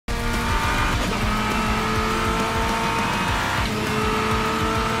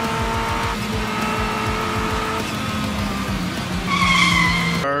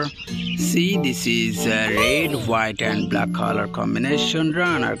See, this is a red, white and black color combination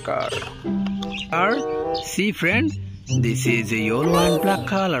runner car. See friend, this is a yellow and black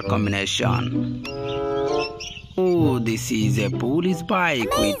color combination. Oh, this is a police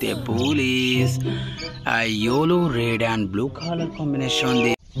bike with a police, a yellow, red and blue color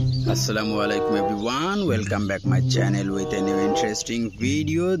combination. Assalamualaikum everyone, welcome back my channel with a new interesting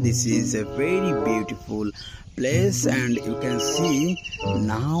video. This is a very beautiful place and you can see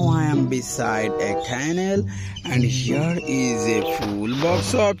now I am beside a canal and here is a full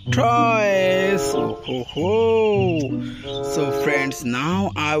box of toys. So friends,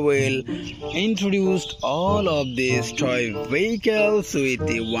 now I will introduce all of these toy vehicles with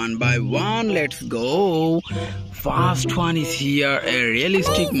the one by one. Let's go. First one is here a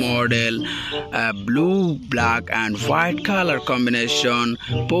realistic model, a blue, black and white color combination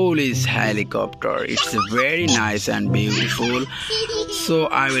police helicopter. It's very nice and beautiful, so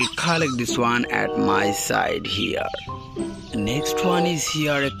I will collect this one at my side here. Next one is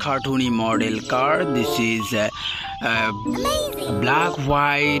here a cartoony model car. This is a black,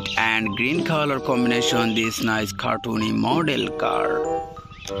 white and green color combination. This nice cartoony model car.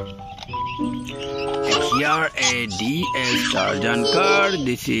 Here a DS Tarjan car.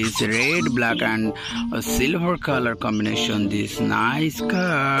 This is red, black and a silver color combination. This nice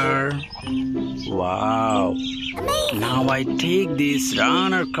car. Wow. Now I take this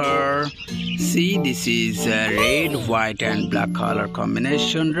runner car. See, this is a red, white and black color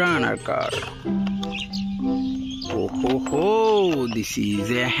combination runner car. This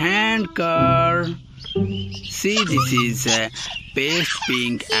is a hand car. See, this is a paste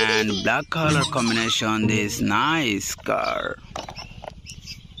pink and black color combination. This nice car.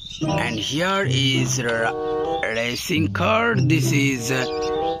 And here is a racing car. This is a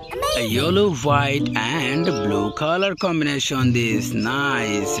yellow, white and blue color combination. This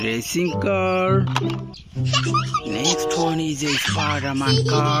nice racing car. Next one is a Spider-Man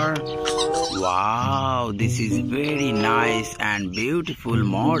car. Wow, this is very nice and beautiful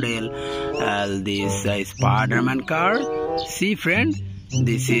model. This Spider-Man car. See friend,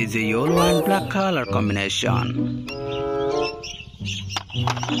 this is a yellow and black color combination.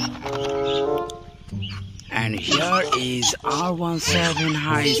 And here is R17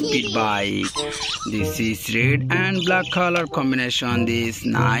 high-speed bike. This is red and black color combination. This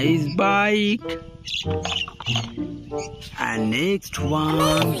nice bike. And next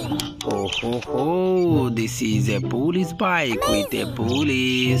one, this is a police bike with a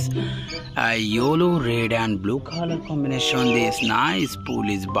police, a yellow, red and blue color combination. This nice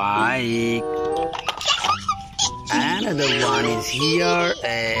police bike. Another one is here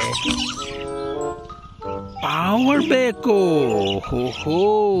a power backhoe.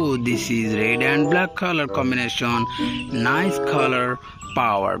 This is red and black color combination. Nice color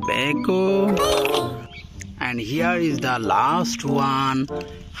power backhoe. And here is the last one,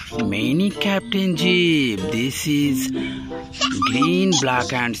 mini Captain Jeep. This is green,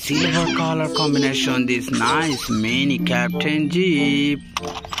 black and silver color combination. This nice mini Captain Jeep.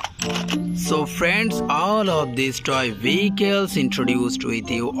 So friends, all of these toy vehicles introduced with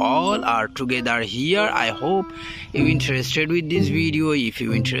you all are together here. I hope you interested with this video. If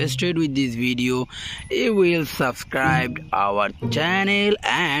you interested with this video, you will subscribe our channel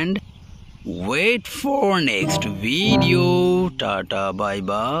and wait for next video. Tata, bye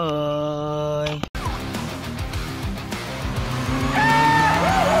bye.